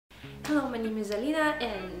Hello, my name is Alina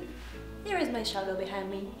and here is my shadow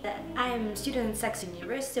behind me. I am a student at Saxon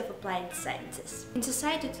University of Applied Sciences. In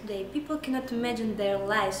society today, people cannot imagine their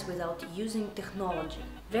lives without using technology.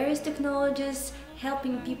 Various technologies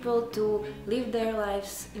helping people to live their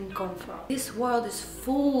lives in comfort. This world is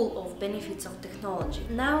full of benefits of technology.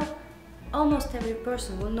 Now, almost every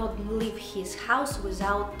person will not leave his house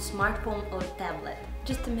without smartphone or tablet.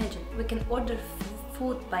 Just imagine, we can order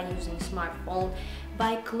food by using smartphone,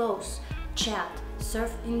 buy clothes, chat,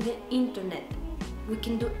 surf in the internet. We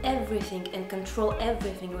can do everything and control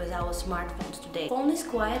everything with our smartphones today. Phone is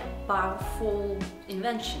quite powerful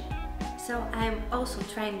invention. So I'm also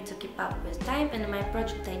trying to keep up with time, and my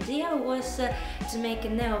project idea was to make a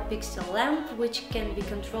NeoPixel lamp which can be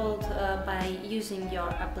controlled by using your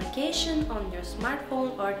application on your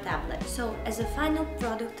smartphone or tablet. So as a final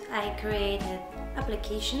product I created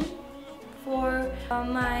application for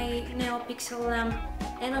my NeoPixel lamp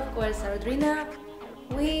and of course Arduino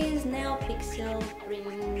with NeoPixel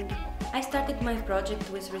ring. I started my project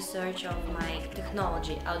with research of my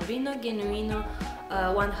technology, Arduino Genuino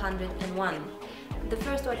 101. The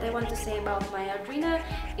first what I want to say about my Arduino,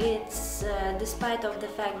 it's despite of the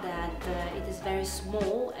fact that it is very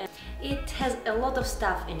small, and it has a lot of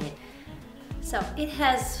stuff in it. So it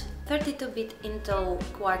has 32-bit Intel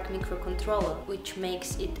Quark microcontroller, which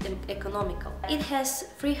makes it economical. It has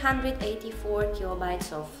 384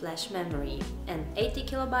 kilobytes of flash memory and 80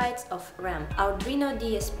 kilobytes of RAM. Arduino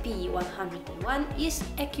DSP-101 is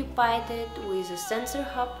equipped with a sensor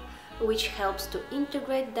hub, which helps to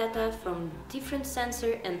integrate data from different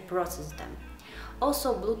sensors and process them.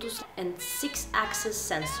 Also Bluetooth and 6-axis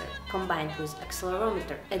sensor combined with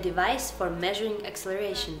accelerometer, a device for measuring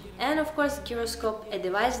acceleration, and of course gyroscope, a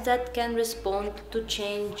device that can respond to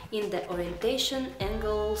change in the orientation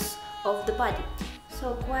angles of the body.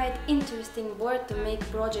 So quite interesting board to make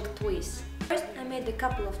project with. First I made a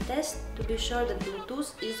couple of tests to be sure that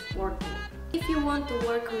Bluetooth is working. If you want to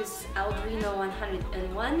work with Arduino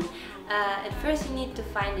 101, at first you need to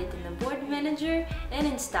find it in the board manager and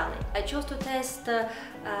install it. I chose to test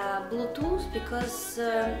Bluetooth because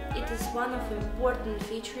it is one of the important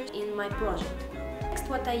features in my project. Next,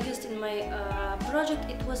 what I used in my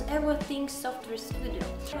project, it was Everything Software Studio.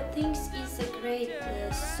 Everything is a great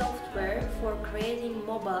software for creating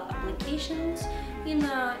mobile applications in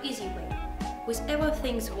an easy way. With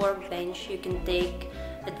Everything's Workbench, you can take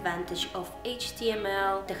advantage of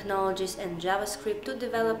HTML technologies and JavaScript to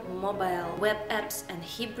develop mobile web apps and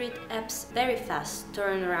hybrid apps very fast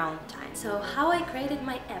turnaround time. So how I created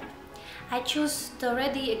my app? I chose the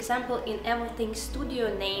already example in Everything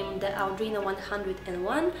Studio named the Arduino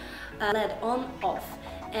 101 LED on-off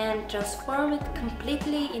and transform it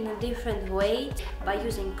completely in a different way by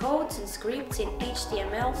using codes and scripts in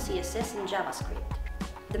HTML, CSS and JavaScript.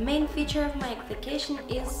 The main feature of my application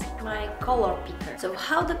is my color picker. So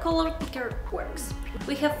how the color picker works?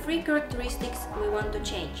 We have three characteristics we want to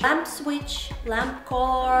change: lamp switch, lamp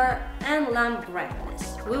color and lamp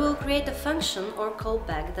brightness. We will create a function or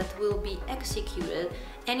callback that will be executed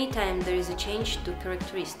anytime there is a change to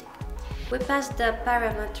characteristic. We pass the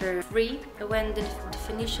parameter 3 when the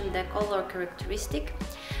definition the color characteristic.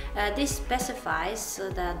 This specifies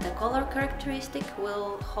that the color characteristic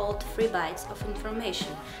will hold 3 bytes of information.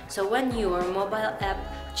 So when your mobile app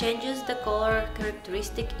changes the color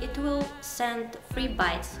characteristic, it will send 3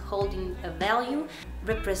 bytes holding a value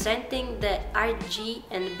representing the RG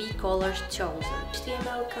and B colors chosen.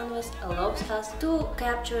 HTML canvas allows us to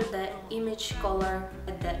capture the image color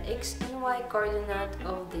at the X and Y coordinate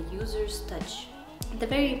of the user's touch. The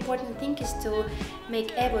very important thing is to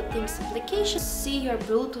make Everything's application see your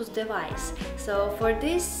Bluetooth device. So for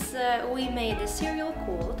this we made a serial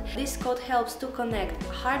code. This code helps to connect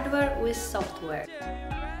hardware with software.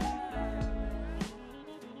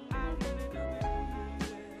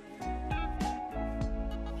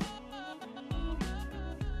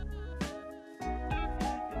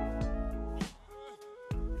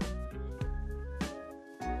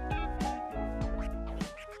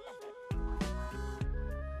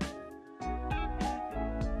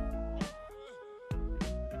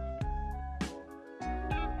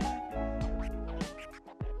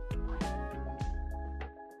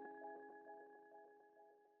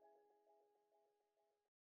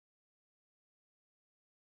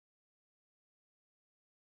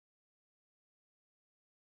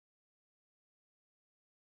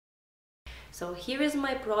 So here is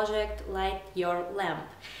my project, Light Your Lamp.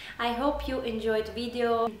 I hope you enjoyed the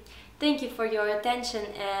video. Thank you for your attention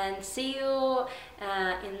and see you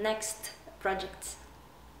in next projects.